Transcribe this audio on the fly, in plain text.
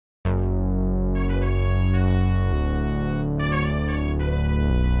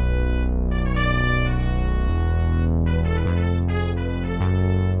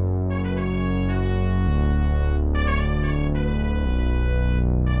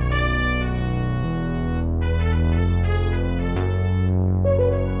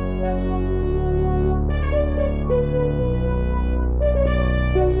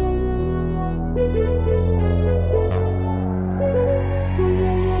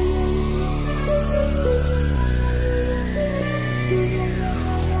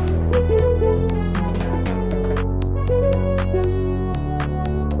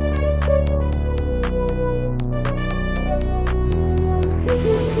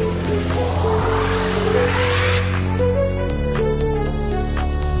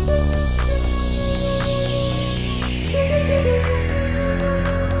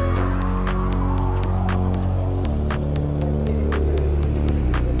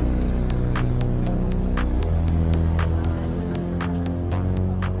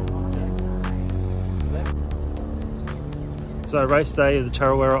So race day of the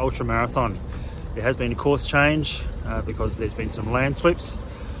Tarawera Ultramarathon. There has been a course change because there's been some landslips.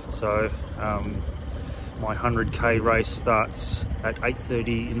 So my 100k race starts at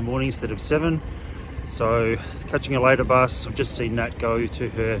 8:30 in the morning instead of 7. So catching a later bus. I've just seen Nat go to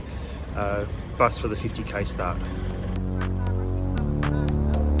her bus for the 50k start.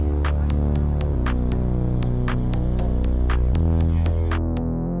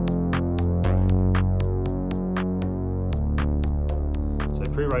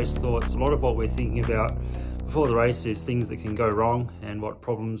 Pre-race thoughts. A lot of what we're thinking about before the race is things that can go wrong and what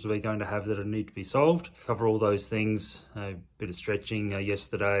problems we're going to have that need to be solved. Cover all those things. A bit of stretching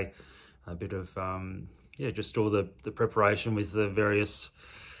yesterday, a bit of just all the preparation with the various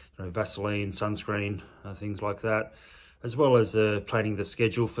Vaseline, sunscreen, things like that, as well as planning the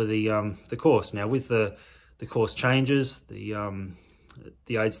schedule for the course. Now with the course changes, the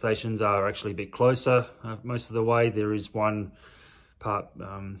aid stations are actually a bit closer most of the way. There is one part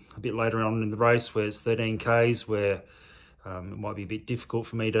a bit later on in the race where it's 13 k's where it might be a bit difficult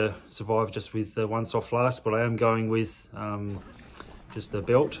for me to survive just with one soft last, but I am going with just the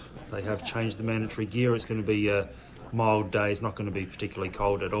belt. They have changed the mandatory gear. It's going to be a mild day. It's not going to be particularly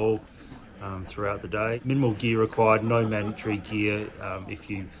cold at all throughout the day. Minimal gear required, no mandatory gear if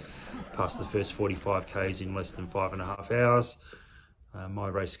you pass the first 45 k's in less than 5.5 hours. My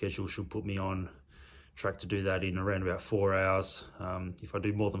race schedule should put me on track to do that in around about 4 hours. If I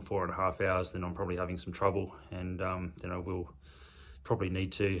do more than 4.5 hours, then I'm probably having some trouble, and then I will probably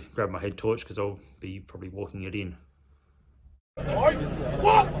need to grab my head torch because I'll be probably walking it in.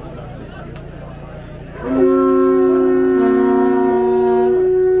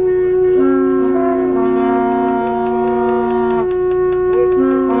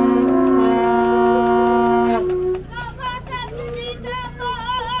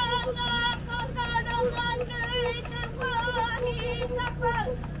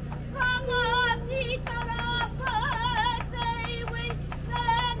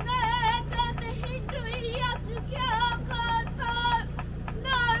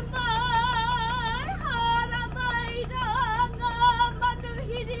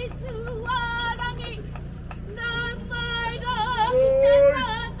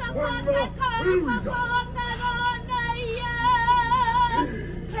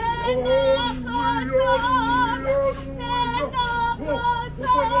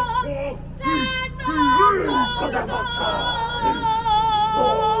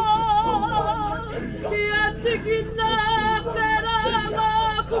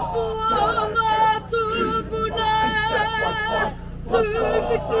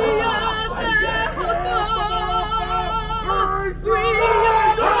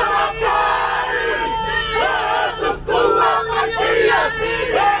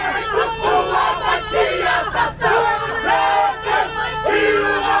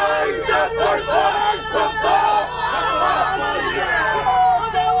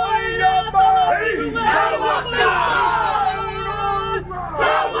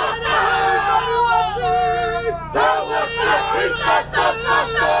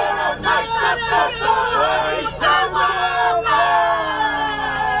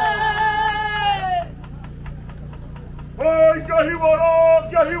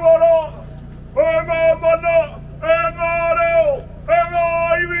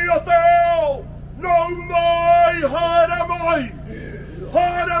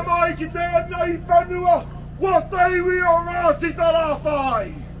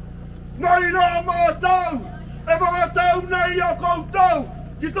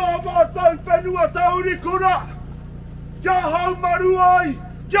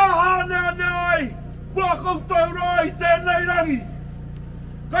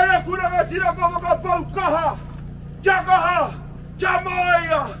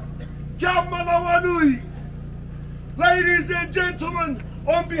 Ladies and gentlemen,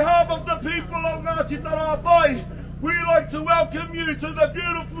 on behalf of the people of Ngāti Tarawera, we'd like to welcome you to the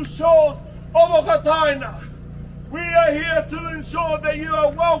beautiful shores of Okataina. We are here to ensure that you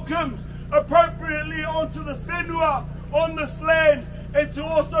are welcomed appropriately onto the whenua on this land, and to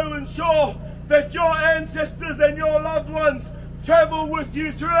also ensure that your ancestors and your loved ones travel with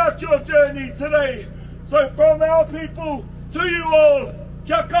you throughout your journey today. So from our people to you all,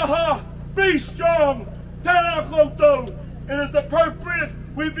 kia kaha, be strong, tēnā koutou. It is appropriate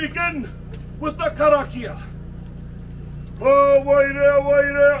we begin with the karakia. Oh, wairea,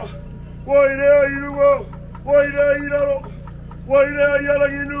 wairea, wairea irua, wairea iraro, wairea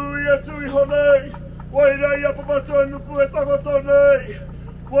iarangi nui e tui honei, wairea ia papatua nuku e takoto nei,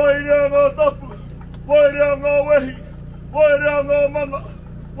 wairea ngā tapu, wairea ngā wehi, wairea ngā mana,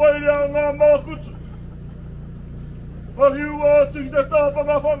 wairea ngā mākutu. Aliuating te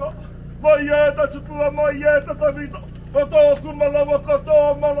tāpanga whanga. Mai e ta tupua, mai e ta tawita. O tōku malawa ka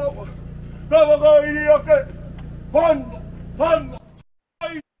tō malawa. Tawaka i ake. Hana, hana.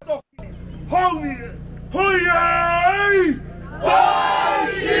 Ai toki. Hongi e. Hui e!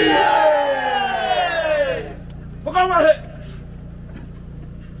 Hui e! Whakamahe!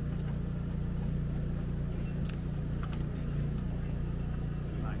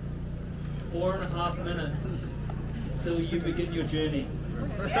 4.5 minutes till you begin your journey.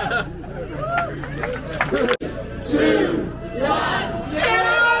 2, 1,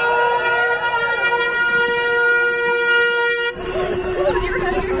 yeah!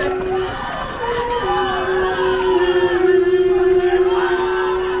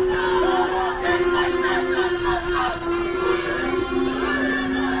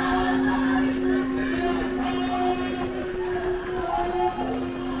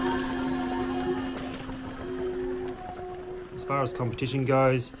 As far as competition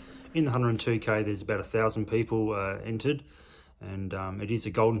goes, in the 102k there's about 1,000 people entered, and it is a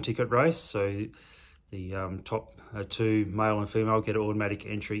golden ticket race, so the top two, male and female, get an automatic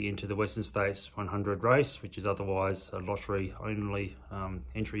entry into the Western States 100 race, which is otherwise a lottery only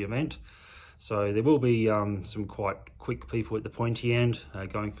entry event. So there will be some quite quick people at the pointy end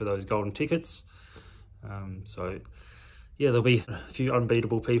going for those golden tickets. So yeah, there'll be a few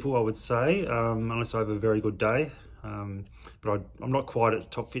unbeatable people, I would say, unless I have a very good day. But I'm not quite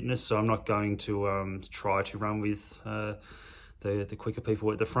at top fitness, so I'm not going to try to run with the quicker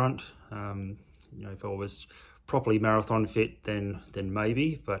people at the front. You know, if I was properly marathon fit, then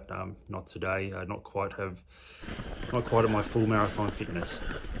maybe, but not today. Not quite at my full marathon fitness.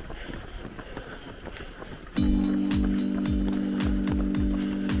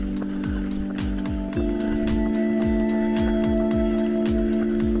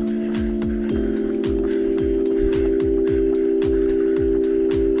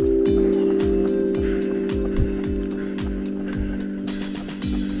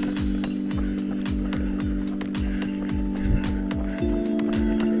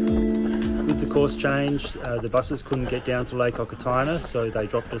 Course change, the buses couldn't get down to Lake Okataina, so they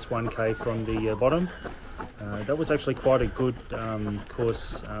dropped us 1k from the bottom. That was actually quite a good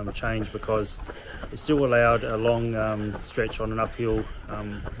course change, because it still allowed a long stretch on an uphill,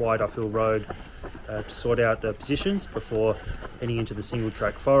 wide uphill road to sort out positions before heading into the single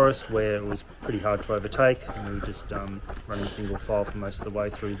track forest, where it was pretty hard to overtake, and we were just running single file for most of the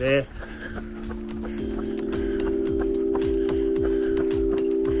way through there.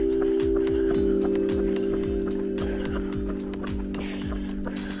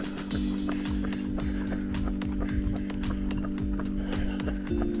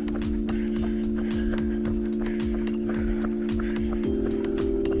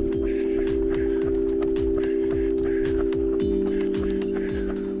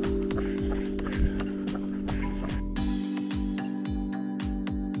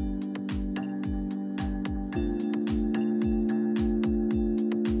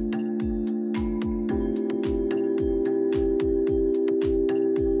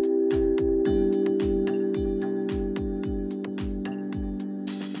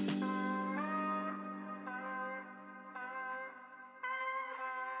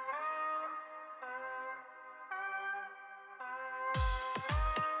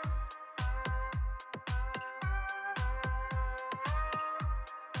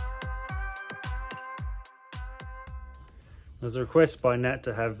 There's a request by Nat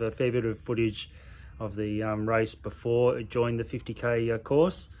to have a fair bit of footage of the race before it joined the 50k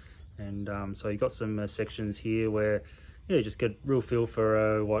course, and so you got some sections here where you just get a real feel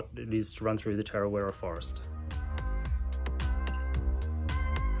for what it is to run through the Tarawera forest.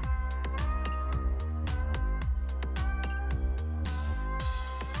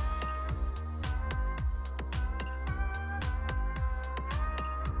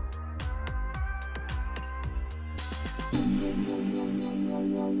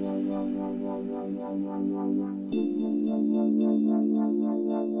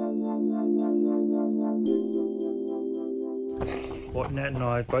 What Nat and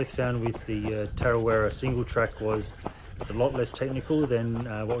I both found with the Tarawera single track was it's a lot less technical than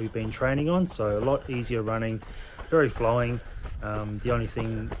what we've been training on, so a lot easier running, very flowing. The only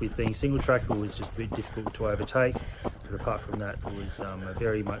thing with being single track was just a bit difficult to overtake, but apart from that it was a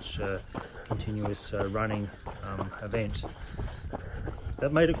very much continuous running event.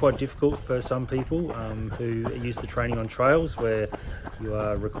 That made it quite difficult for some people who are used to training on trails, where you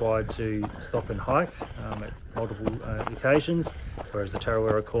are required to stop and hike at multiple occasions, whereas the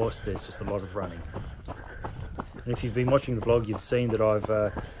Tarawera course, there's just a lot of running. And if you've been watching the vlog, you've seen that I've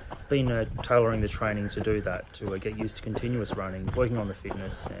been tailoring the training to do that, to get used to continuous running, working on the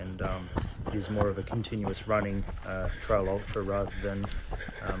fitness, and it is more of a continuous running trail ultra rather than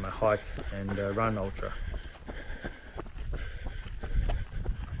a hike and run ultra.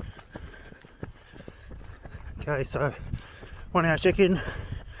 Okay, so 1 hour check-in,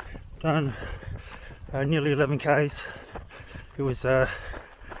 done nearly 11 k's. It was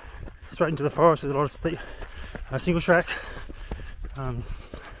straight into the forest with a lot of steep single track.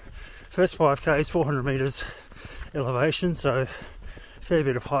 First 5 k's, 400 meters elevation, so a fair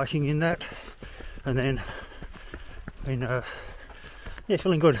bit of hiking in that, and then been yeah,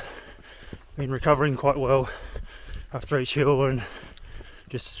 feeling good. Been recovering quite well after each hill and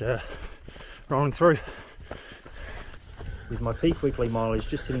just rolling through. With my peak weekly mileage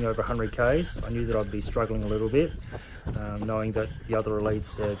just hitting over 100 k's, I knew that I'd be struggling a little bit, knowing that the other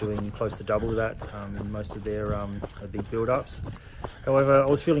elites are doing close to double that in most of their big build-ups. However, I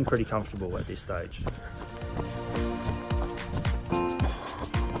was feeling pretty comfortable at this stage.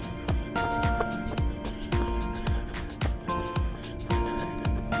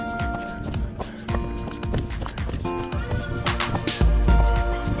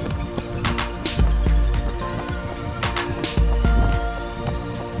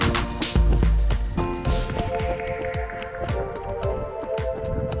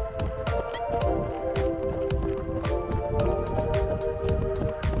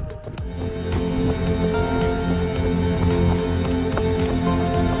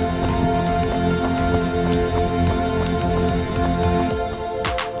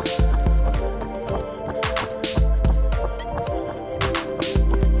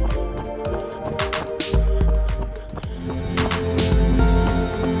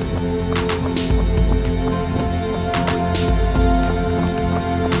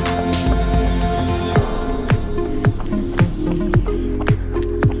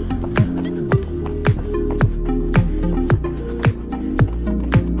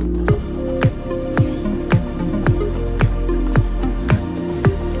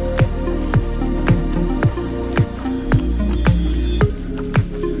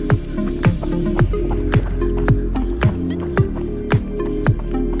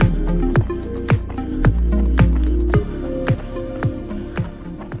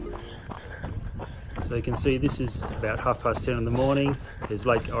 So you can see this is about 10:30 in the morning. There's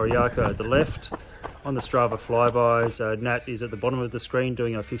Lake Oriaka at the left. On the Strava flybys, Nat is at the bottom of the screen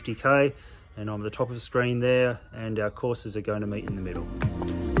doing a 50k, and I'm at the top of the screen there, and our courses are going to meet in the middle.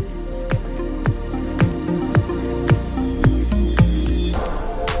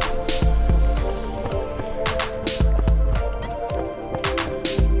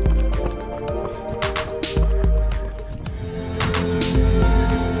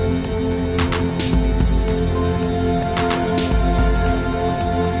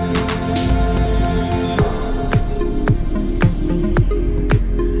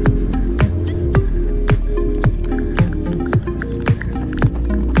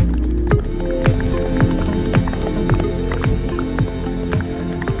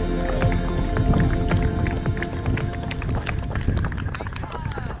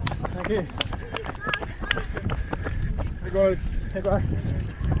 Hey guys, hey bye.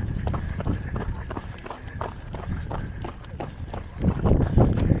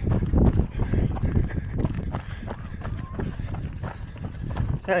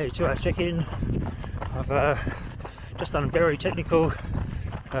 Okay, 2 hour check-in. I've just done a very technical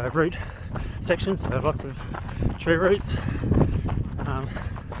route section, so lots of tree routes.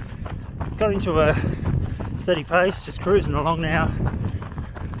 Got into a steady pace, just cruising along now.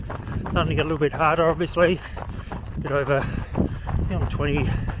 Starting to get a little bit harder, obviously. A bit over, I think I'm 20.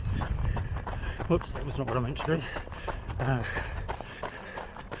 Whoops, that was not what I meant to do.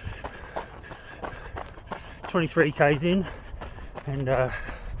 23 k's in, and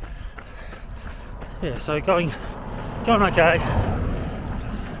yeah, so going okay.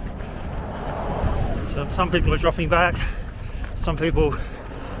 So some people are dropping back, some people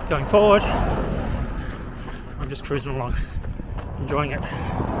going forward. I'm just cruising along, enjoying it.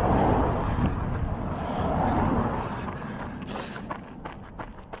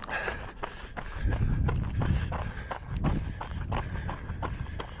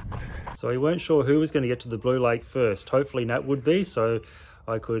 So we weren't sure who was going to get to the Blue Lake first. Hopefully Nat would be, so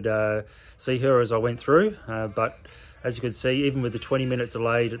I could see her as I went through. But as you could see, even with the 20-minute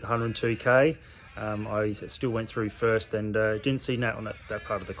delay at 102k, I still went through first and didn't see Nat on that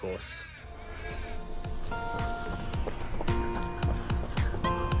part of the course.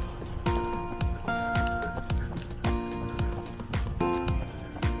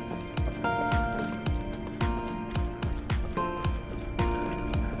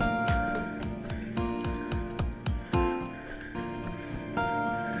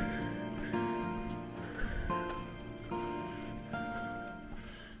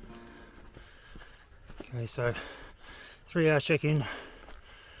 Okay, so 3-hour check-in,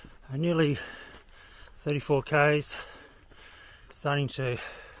 nearly 34 k's, starting to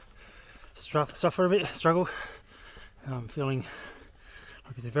suffer a bit, struggle. I'm feeling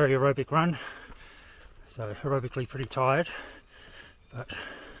like it's a very aerobic run, so aerobically pretty tired, but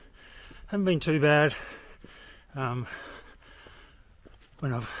haven't been too bad. When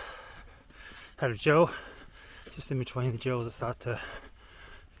I've had a gel, just in between the gels I start to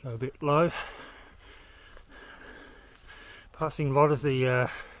go a bit low. Passing a lot of the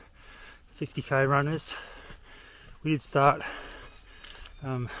 50k runners. We did start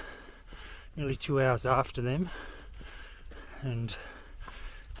nearly 2 hours after them, and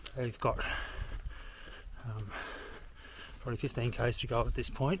they've got probably 15 k's to go at this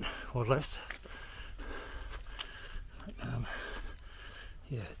point, or less.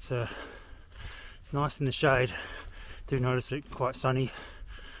 Yeah, it's nice in the shade. Do notice it quite sunny.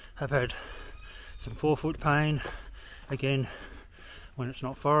 Have had some forefoot pain again when it's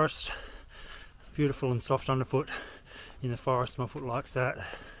not forest. Beautiful and soft underfoot. In the forest my foot likes that.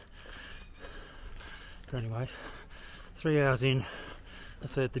 But anyway, 3 hours in, a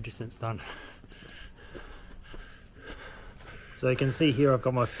third the distance done. So you can see here I've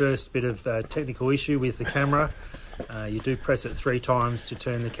got my first bit of technical issue with the camera. You do press it 3 times to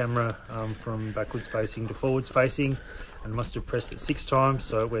turn the camera from backwards facing to forwards facing, and must have pressed it 6 times,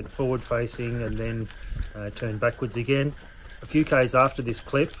 so it went forward facing and then turned backwards again. A few k's after this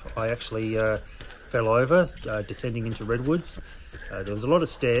clip I actually fell over descending into redwoods. There was a lot of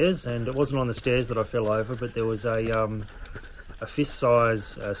stairs, and it wasn't on the stairs that I fell over, but there was a fist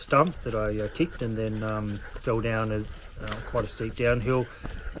size stump that I kicked and then fell down as quite a steep downhill.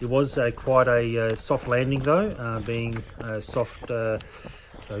 It was quite a soft landing though, being soft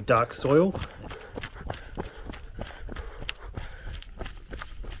dark soil.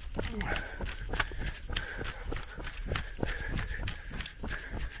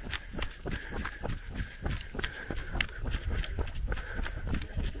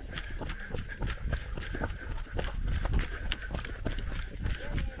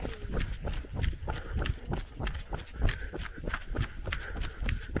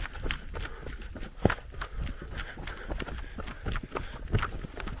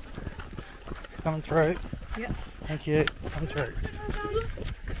 Coming through. Yep. Thank you. Come through.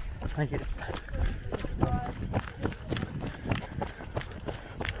 Thank you.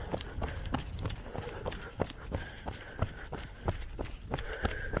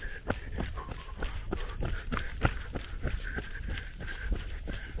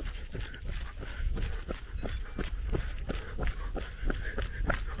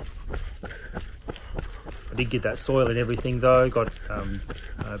 I did get that soil and everything though. Got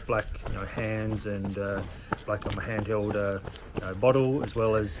black hands and black on my handheld bottle, as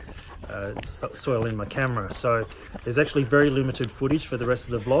well as soil in my camera. So there's actually very limited footage for the rest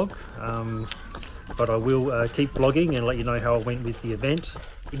of the vlog, but I will keep vlogging and let you know how I went with the event.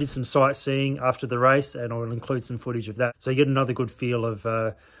 We did some sightseeing after the race, and I will include some footage of that, so you get another good feel of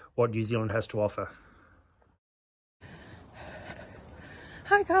what New Zealand has to offer.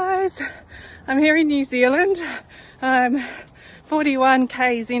 Hi guys, I'm here in New Zealand. I'm 41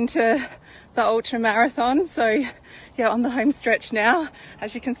 k's into the Ultramarathon, so yeah, on the home stretch now.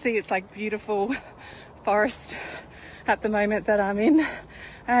 As you can see, it's like beautiful forest at the moment that I'm in,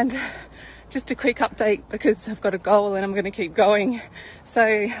 and just a quick update because I've got a goal and I'm going to keep going, so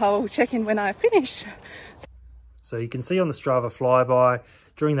I'll check in when I finish. So you can see on the Strava flyby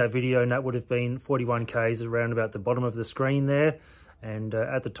during that video, Nat would have been 41 k's around about the bottom of the screen there, and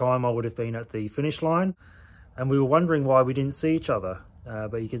at the time I would have been at the finish line, and we were wondering why we didn't see each other.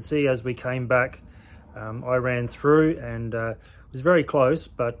 But you can see as we came back, I ran through and was very close,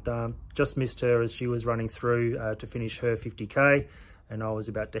 but just missed her as she was running through to finish her 50k, and I was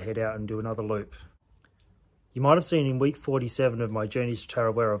about to head out and do another loop. You might have seen in week 47 of my Journey to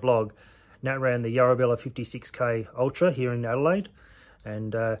Tarawera vlog, Nat ran the Yarrabella 56k Ultra here in Adelaide,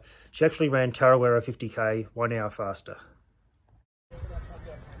 and she actually ran Tarawera 50k 1 hour faster.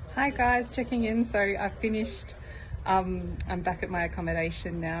 Hi guys, checking in. So I've finished. I'm back at my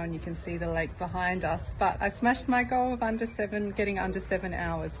accommodation now, and you can see the lake behind us, but I smashed my goal of getting under 7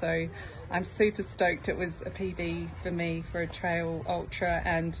 hours, so I'm super stoked. It was a PB for me for a trail ultra,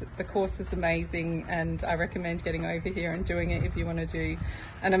 and the course was amazing, and I recommend getting over here and doing it if you want to do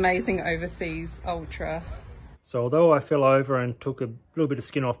an amazing overseas ultra. So although I fell over and took a little bit of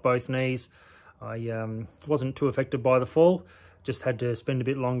skin off both knees, I wasn't too affected by the fall. Just had to spend a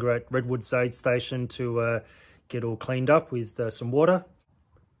bit longer at Redwood's aid station to get all cleaned up with some water.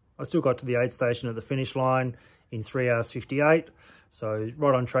 I still got to the aid station at the finish line in 3 hours 58, So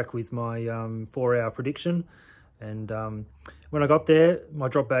right on track with my 4 hour prediction. And when I got there, my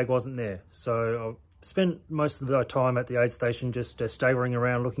drop bag wasn't there. So I spent most of the time at the aid station just staggering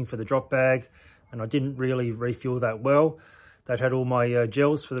around looking for the drop bag, and I didn't really refuel that well. They'd had all my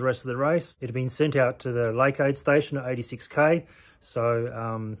gels for the rest of the race. It had been sent out to the Lake Aid station at 86k.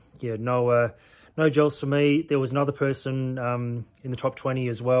 So yeah, no gels for me. There was another person in the top 20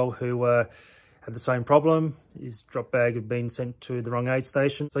 as well who had the same problem. His drop bag had been sent to the wrong aid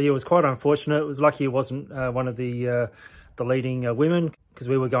station. So yeah, it was quite unfortunate. It was lucky it wasn't one of the leading women, because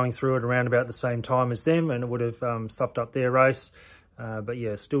we were going through it around about the same time as them, and it would have stuffed up their race. But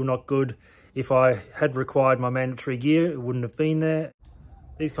yeah, still not good. If I had required my mandatory gear, it wouldn't have been there.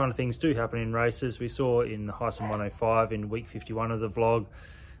 These kind of things do happen in races. We saw in the Heisen 105 in week 51 of the vlog,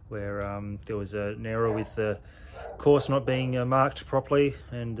 where there was an error with the course not being marked properly,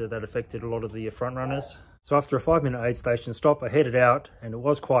 and that affected a lot of the front runners. So after a 5-minute aid station stop, I headed out, and it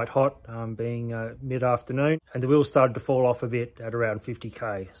was quite hot, being mid-afternoon, and the wheels started to fall off a bit at around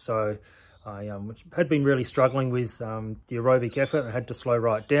 50k. So I had been really struggling with the aerobic effort. I had to slow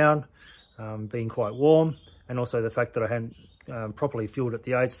right down, being quite warm, and also the fact that I hadn't properly fueled at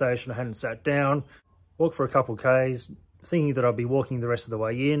the aid station. I hadn't sat down, walked for a couple of k's, thinking that I'd be walking the rest of the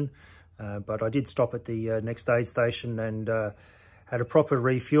way in, but I did stop at the next aid station and had a proper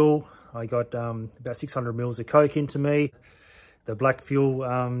refuel. I got about 600 mils of Coke into me, the black fuel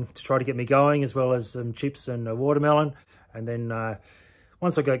to try to get me going, as well as some chips and a watermelon. And then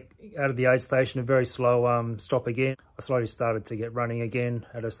once I got out of the aid station, a very slow stop again, I slowly started to get running again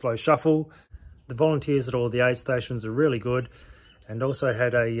at a slow shuffle. The volunteers at all the aid stations are really good, and also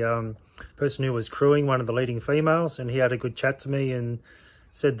had a person who was crewing, one of the leading females, and he had a good chat to me and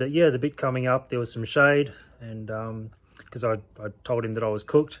said that, yeah, the bit coming up, there was some shade, and because I told him that I was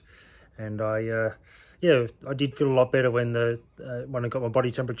cooked. And yeah, I did feel a lot better when I got my body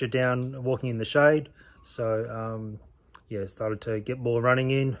temperature down, walking in the shade. So yeah, started to get more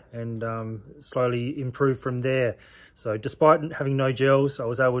running in, and slowly improve from there. So despite having no gels, I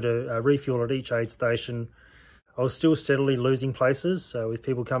was able to refuel at each aid station. I was still steadily losing places with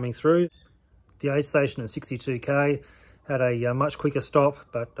people coming through. The aid station at 62k had a much quicker stop,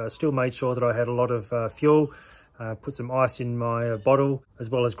 but still made sure that I had a lot of fuel. Put some ice in my bottle, as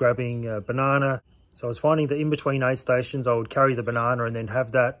well as grabbing a banana. So I was finding that in between aid stations, I would carry the banana and then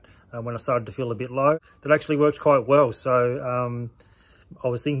have that when I started to feel a bit low. That actually worked quite well. So I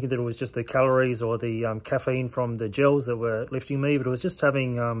was thinking that it was just the calories or the caffeine from the gels that were lifting me, but it was just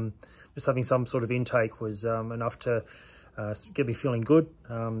having some sort of intake was enough to get me feeling good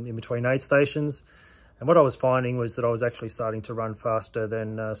in between aid stations. And what I was finding was that I was actually starting to run faster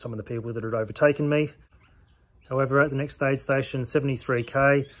than some of the people that had overtaken me. However, at the next aid station,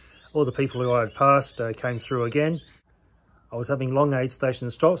 73k, all the people who I had passed came through again. I was having long aid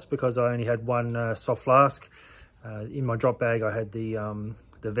station stops because I only had one soft flask. In my drop bag, I had the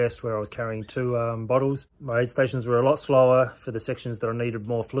vest where I was carrying 2 bottles. My aid stations were a lot slower for the sections that I needed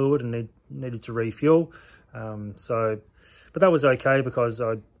more fluid and needed to refuel. But that was okay because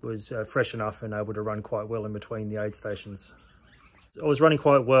I was fresh enough and able to run quite well in between the aid stations. I was running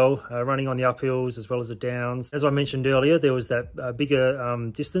quite well, running on the uphills as well as the downs. As I mentioned earlier, there was that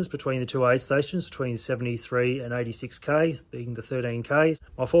bigger distance between the 2 aid stations, between 73 and 86k, being the 13ks.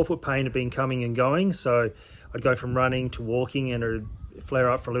 My forefoot pain had been coming and going, so I'd go from running to walking, and it would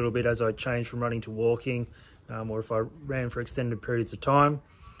flare up for a little bit as I changed from running to walking, or if I ran for extended periods of time.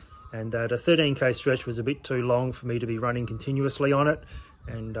 And that a 13k stretch was a bit too long for me to be running continuously on it.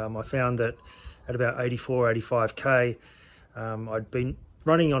 And I found that at about 84, 85k, I'd been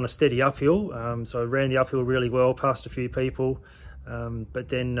running on a steady uphill, so I ran the uphill really well, passed a few people, but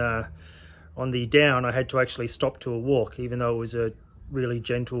then on the down I had to actually stop to a walk. Even though it was a really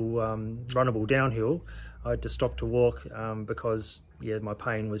gentle runnable downhill, I had to stop to walk because yeah, my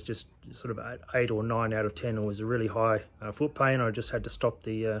pain was just sort of 8 or 9 out of 10. It was a really high foot pain. I just had to stop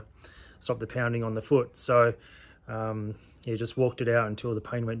the pounding on the foot. So yeah, just walked it out until the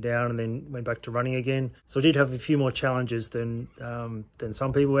pain went down, and then went back to running again. So I did have a few more challenges than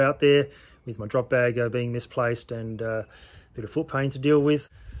some people out there, with my drop bag being misplaced and a bit of foot pain to deal with.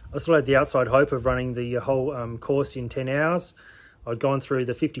 I still had the outside hope of running the whole course in 10 hours. I'd gone through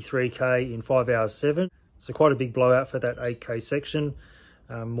the 53k in 5 hours 7, so quite a big blowout for that 8k section,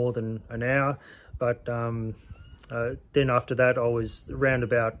 more than an hour. But then after that, I was around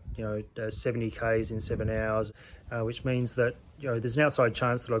about 70k's in 7 hours, which means that there's an outside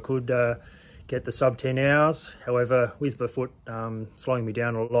chance that I could get the sub 10 hours. However, with the foot slowing me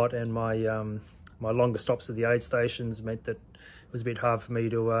down a lot, and my longer stops at the aid stations meant that it was a bit hard for me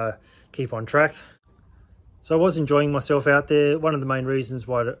to keep on track. So I was enjoying myself out there. One of the main reasons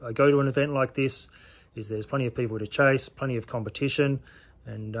why I go to an event like this is there's plenty of people to chase, plenty of competition,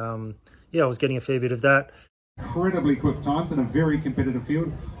 and yeah, I was getting a fair bit of that. Incredibly quick times in a very competitive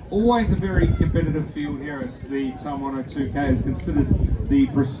field. Always a very competitive field here at the Tarawera 2K is considered the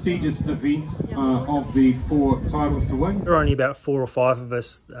prestigious event of the 4 titles to win. There were only about 4 or 5 of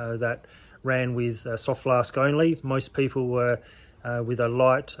us that ran with soft flask only. Most people were with a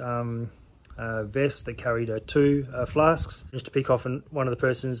light vest that carried 2 flasks. Just to pick off one of the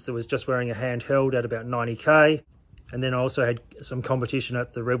persons that was just wearing a handheld at about 90k. And then I also had some competition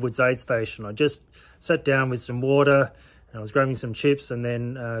at the Redwoods aid station. I just sat down with some water and I was grabbing some chips, and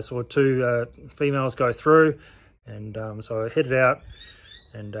then saw 2 females go through, and so I headed out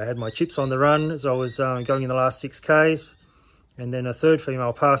and I had my chips on the run as I was going in the last 6k's, and then a 3rd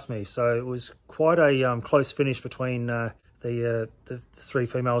female passed me. So it was quite a close finish between the 3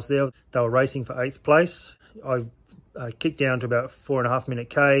 females there. They were racing for 8th place. I kicked down to about 4.5 minute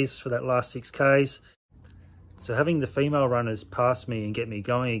Ks for that last 6Ks. So having the female runners pass me and get me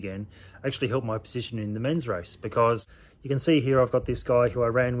going again actually helped my position in the men's race, because you can see here I've got this guy who I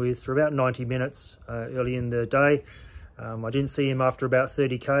ran with for about 90 minutes early in the day. I didn't see him after about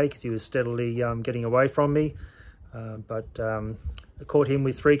 30k because he was steadily getting away from me, but I caught him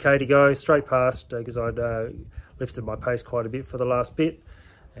with 3k to go, straight past, because I'd lifted my pace quite a bit for the last bit,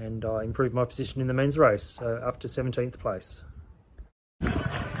 and I improved my position in the men's race up to 17th place.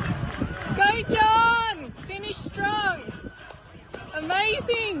 Go John! Finish strong!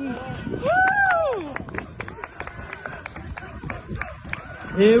 Amazing! Woo!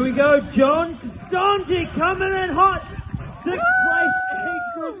 Here we go, John Sanji coming in hot. 6th place age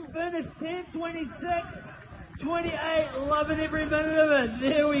group finish, 10:26, 28, loving every minute of it.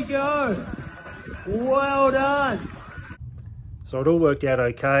 There we go. Well done. So it all worked out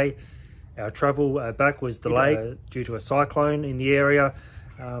okay. Our travel back was delayed due to a cyclone in the area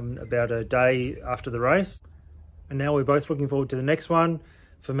about a day after the race. And now we're both looking forward to the next one.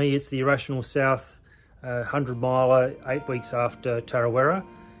 For me, it's the Irrational South 100 miler, 8 weeks after Tarawera.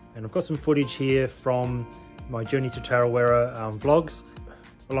 And I've got some footage here from my Journey to Tarawera vlogs,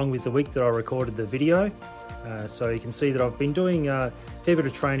 along with the week that I recorded the video. So you can see that I've been doing a fair bit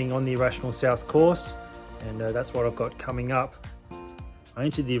of training on the Irrational South course, and that's what I've got coming up. I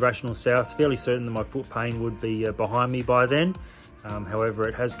entered the Irrational South fairly certain that my foot pain would be behind me by then. However,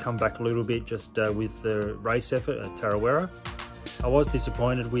 it has come back a little bit just with the race effort at Tarawera. I was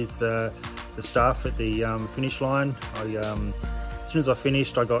disappointed with the staff at the finish line. As soon as I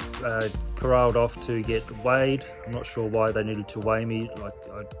finished, I got corralled off to get weighed. I'm not sure why they needed to weigh me. Like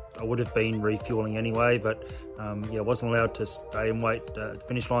I would have been refueling anyway, but yeah, I wasn't allowed to stay and wait at the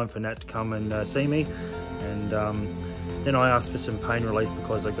finish line for Nat to come and see me. And then I asked for some pain relief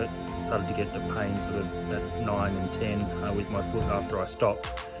because I started to get the pain sort of at 9 and 10 with my foot after I stopped.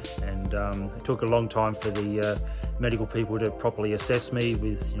 And it took a long time for the medical people to properly assess me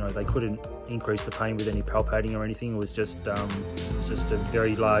with, they couldn't increase the pain with any palpating or anything. It was just a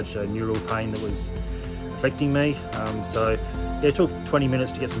very large neural pain that was affecting me. So yeah, it took 20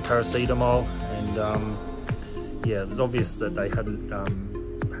 minutes to get some paracetamol, and yeah, it was obvious that they hadn't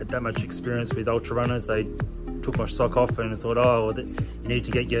had that much experience with ultra runners. They took my sock off and thought, oh, you need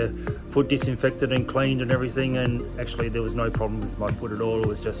to get your foot disinfected and cleaned and everything, and actually there was no problem with my foot at all. It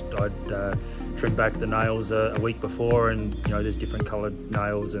was just I'd trimmed back the nails a week before, and there's different coloured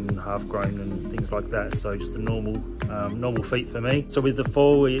nails and half grown and things like that, so just a normal feet for me. So with the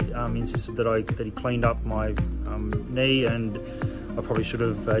fall, he insisted that he cleaned up my knee, and I probably should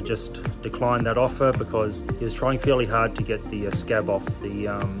have just declined that offer because he was trying fairly hard to get the scab off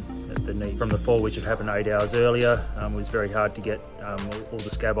the knee from the fall, which had happened 8 hours earlier. It was very hard to get all the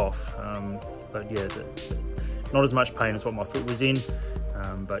scab off, but yeah, not as much pain as what my foot was in,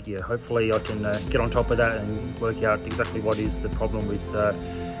 but yeah, hopefully I can get on top of that and work out exactly what is the problem with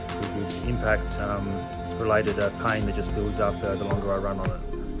this impact related pain that just builds up the longer I run on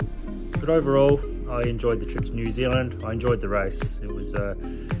it. But overall, I enjoyed the trip to New Zealand. I enjoyed the race. It was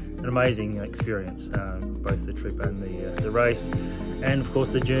an amazing experience, both the trip and the race, and of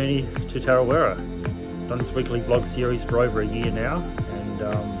course the journey to Tarawera. I've done this weekly vlog series for over a year now, and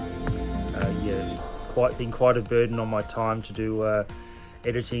yeah, it's been quite a burden on my time to do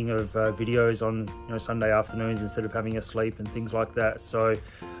editing of videos on Sunday afternoons instead of having a sleep and things like that. So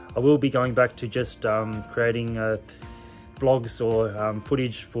I will be going back to just creating vlogs or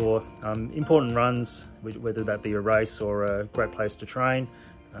footage for important runs, whether that be a race or a great place to train.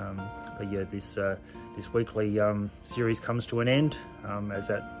 But yeah, this weekly series comes to an end as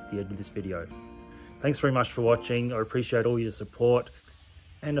at the end of this video. Thanks very much for watching. I appreciate all your support.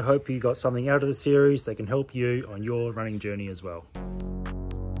 and I hope you got something out of the series that can help you on your running journey as well.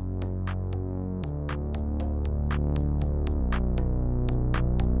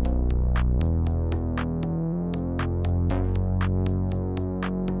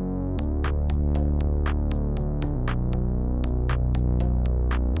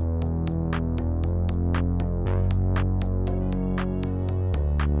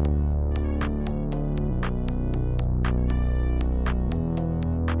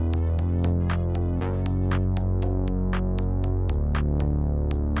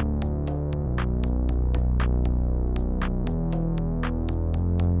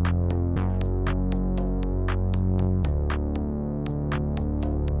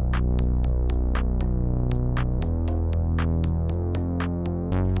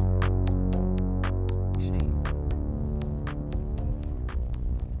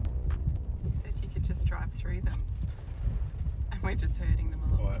 Through them, and we're just hurting them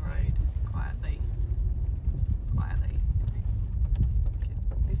a little.